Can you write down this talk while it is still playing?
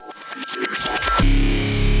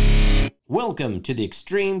Welcome to the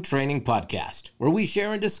Extreme Training Podcast, where we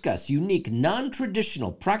share and discuss unique,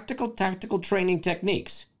 non-traditional, practical, tactical training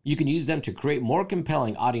techniques. You can use them to create more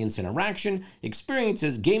compelling audience interaction,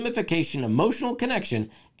 experiences, gamification, emotional connection,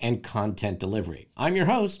 and content delivery. I'm your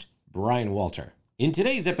host, Brian Walter. In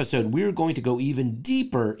today's episode, we're going to go even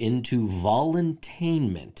deeper into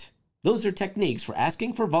voluntainment. Those are techniques for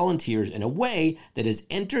asking for volunteers in a way that is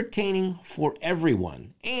entertaining for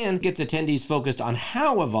everyone and gets attendees focused on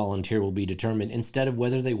how a volunteer will be determined instead of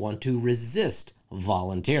whether they want to resist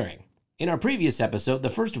volunteering. In our previous episode, the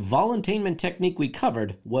first voluntainment technique we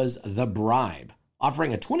covered was the bribe,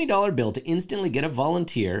 offering a $20 bill to instantly get a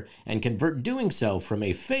volunteer and convert doing so from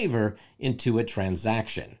a favor into a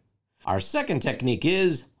transaction. Our second technique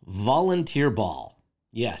is volunteer ball.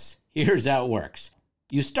 Yes, here's how it works.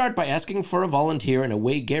 You start by asking for a volunteer in a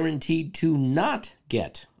way guaranteed to not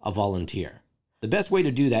get a volunteer. The best way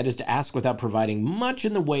to do that is to ask without providing much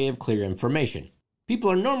in the way of clear information.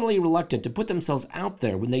 People are normally reluctant to put themselves out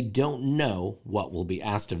there when they don't know what will be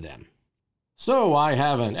asked of them. So I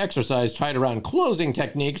have an exercise tied around closing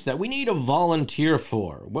techniques that we need a volunteer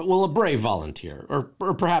for. Well, a brave volunteer, or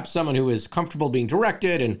perhaps someone who is comfortable being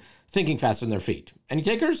directed and thinking fast on their feet. Any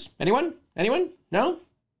takers? Anyone? No?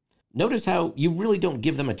 Notice how you really don't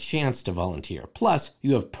give them a chance to volunteer. Plus,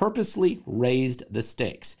 you have purposely raised the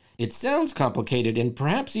stakes. It sounds complicated and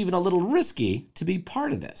perhaps even a little risky to be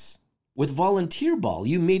part of this. With volunteer ball,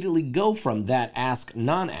 you immediately go from that ask,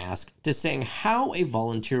 non-ask to saying how a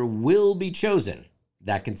volunteer will be chosen.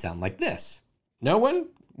 That can sound like this. No one?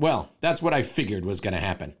 Well, that's what I figured was going to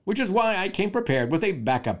happen, which is why I came prepared with a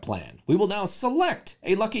backup plan. We will now select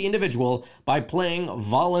a lucky individual by playing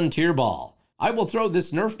volunteer ball. I will throw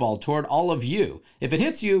this Nerf ball toward all of you. If it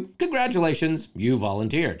hits you, congratulations, you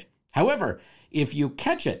volunteered. However, if you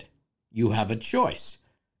catch it, you have a choice.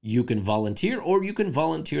 You can volunteer, or you can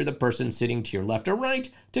volunteer the person sitting to your left or right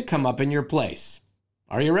to come up in your place.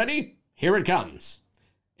 Are you ready? Here it comes.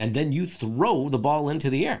 And then you throw the ball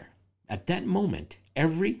into the air. At that moment,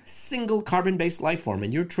 every single carbon-based life form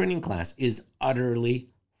in your training class is utterly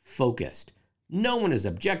focused. No one is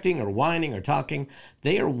objecting or whining or talking.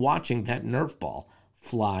 They are watching that Nerf ball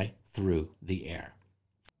fly through the air.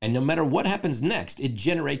 And no matter what happens next, it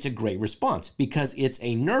generates a great response because it's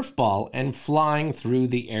a Nerf ball and flying through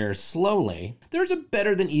the air slowly. There's a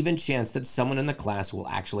better than even chance that someone in the class will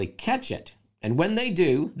actually catch it. And when they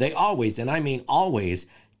do, they always, and I mean always,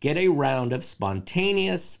 get a round of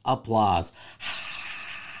spontaneous applause.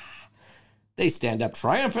 They stand up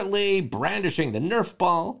triumphantly, brandishing the Nerf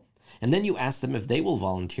ball. And then you ask them if they will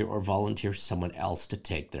volunteer or volunteer someone else to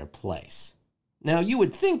take their place. Now, you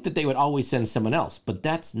would think that they would always send someone else, but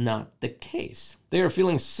that's not the case. They are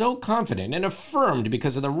feeling so confident and affirmed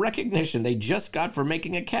because of the recognition they just got for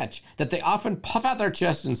making a catch that they often puff out their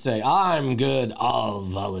chest and say, "I'm good, I'll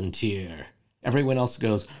volunteer." Everyone else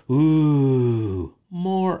goes, "Ooh,"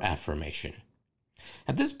 more affirmation.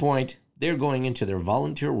 At this point, they're going into their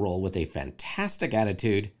volunteer role with a fantastic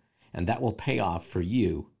attitude, and that will pay off for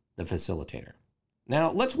you, the facilitator.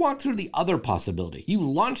 Now, let's walk through the other possibility. You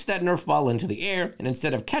launch that Nerf ball into the air, and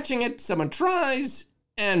instead of catching it, someone tries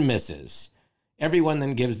and misses. Everyone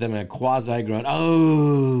then gives them a quasi-grunt,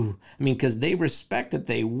 "Oh," because they respect that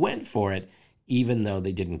they went for it, even though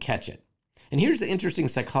they didn't catch it. And here's the interesting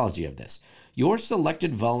psychology of this. Your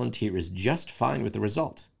selected volunteer is just fine with the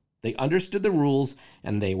result. They understood the rules,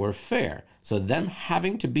 and they were fair. So them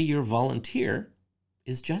having to be your volunteer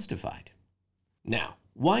is justified. Now,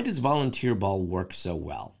 why does volunteer ball work so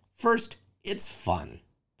well? First, it's fun.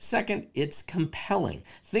 Second, it's compelling.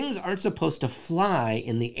 Things aren't supposed to fly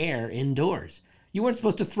in the air indoors. You weren't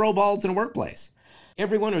supposed to throw balls in a workplace.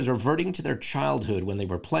 Everyone was reverting to their childhood when they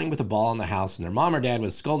were playing with a ball in the house and their mom or dad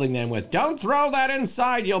was scolding them with, "Don't throw that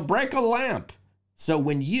inside, you'll break a lamp." So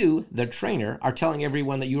when you, the trainer, are telling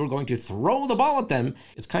everyone that you are going to throw the ball at them,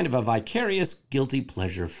 it's kind of a vicarious guilty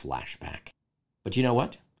pleasure flashback. But you know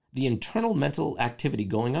what? The internal mental activity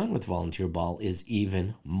going on with volunteer ball is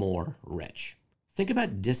even more rich. Think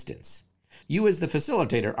about distance. You as the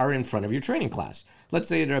facilitator are in front of your training class. Let's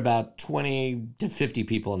say there are about 20 to 50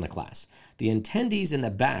 people in the class. The attendees in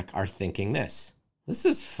the back are thinking this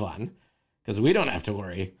is fun, because we don't have to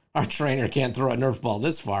worry. Our trainer can't throw a Nerf ball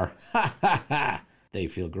this far. Ha ha ha. They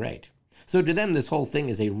feel great. So to them, this whole thing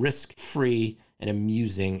is a risk-free and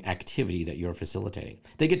amusing activity that you're facilitating.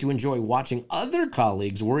 They get to enjoy watching other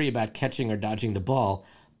colleagues worry about catching or dodging the ball,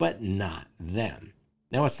 but not them.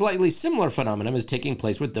 Now, a slightly similar phenomenon is taking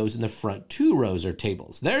place with those in the front 2 rows or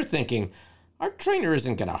tables. They're thinking, our trainer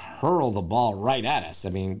isn't going to hurl the ball right at us.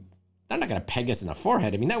 They're not going to peg us in the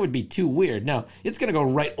forehead. That would be too weird. No, it's going to go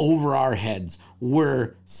right over our heads.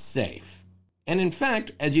 We're safe. And in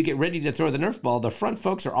fact, as you get ready to throw the Nerf ball, the front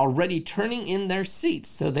folks are already turning in their seats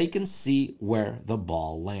so they can see where the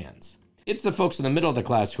ball lands. It's the folks in the middle of the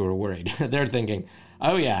class who are worried. They're thinking,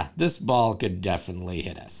 oh yeah, this ball could definitely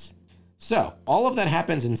hit us. So all of that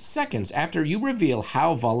happens in seconds after you reveal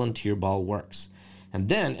how Volunteer Ball works. And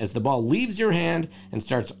then as the ball leaves your hand and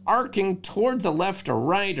starts arcing toward the left or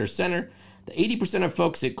right or center, the 80% of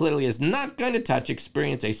folks it clearly is not going to touch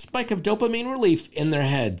experience a spike of dopamine relief in their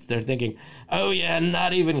heads. They're thinking, oh yeah,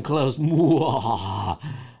 not even close. I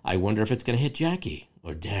wonder if it's going to hit Jackie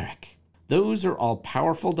or Derek. Those are all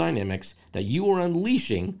powerful dynamics that you are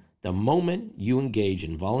unleashing the moment you engage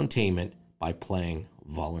in voluntainment by playing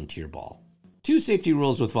Volunteer Ball. 2 safety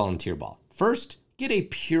rules with Volunteer Ball. First, get a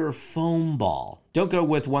pure foam ball. Don't go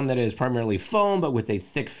with one that is primarily foam, but with a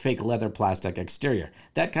thick fake leather plastic exterior.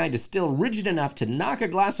 That kind is still rigid enough to knock a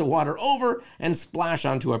glass of water over and splash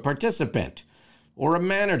onto a participant. Or a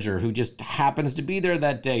manager who just happens to be there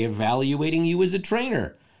that day evaluating you as a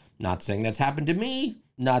trainer. Not saying that's happened to me,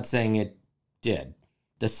 not saying it did.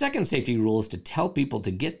 The second safety rule is to tell people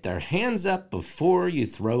to get their hands up before you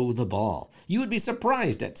throw the ball. You would be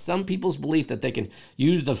surprised at some people's belief that they can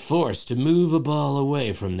use the force to move a ball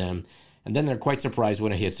away from them, and then they're quite surprised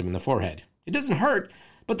when it hits them in the forehead. It doesn't hurt,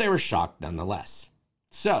 but they were shocked nonetheless.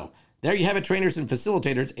 So, there you have it, trainers and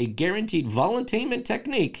facilitators, a guaranteed voluntainment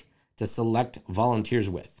technique to select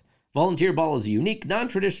volunteers with. Volunteer Ball is a unique,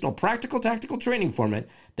 non-traditional, practical, tactical training format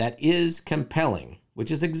that is compelling,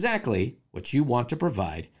 which is exactly what you want to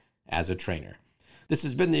provide as a trainer. This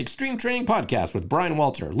has been the Extreme Training Podcast with Brian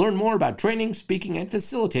Walter. Learn more about training, speaking, and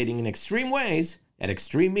facilitating in extreme ways at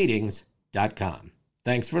extrememeetings.com.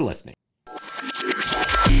 Thanks for listening.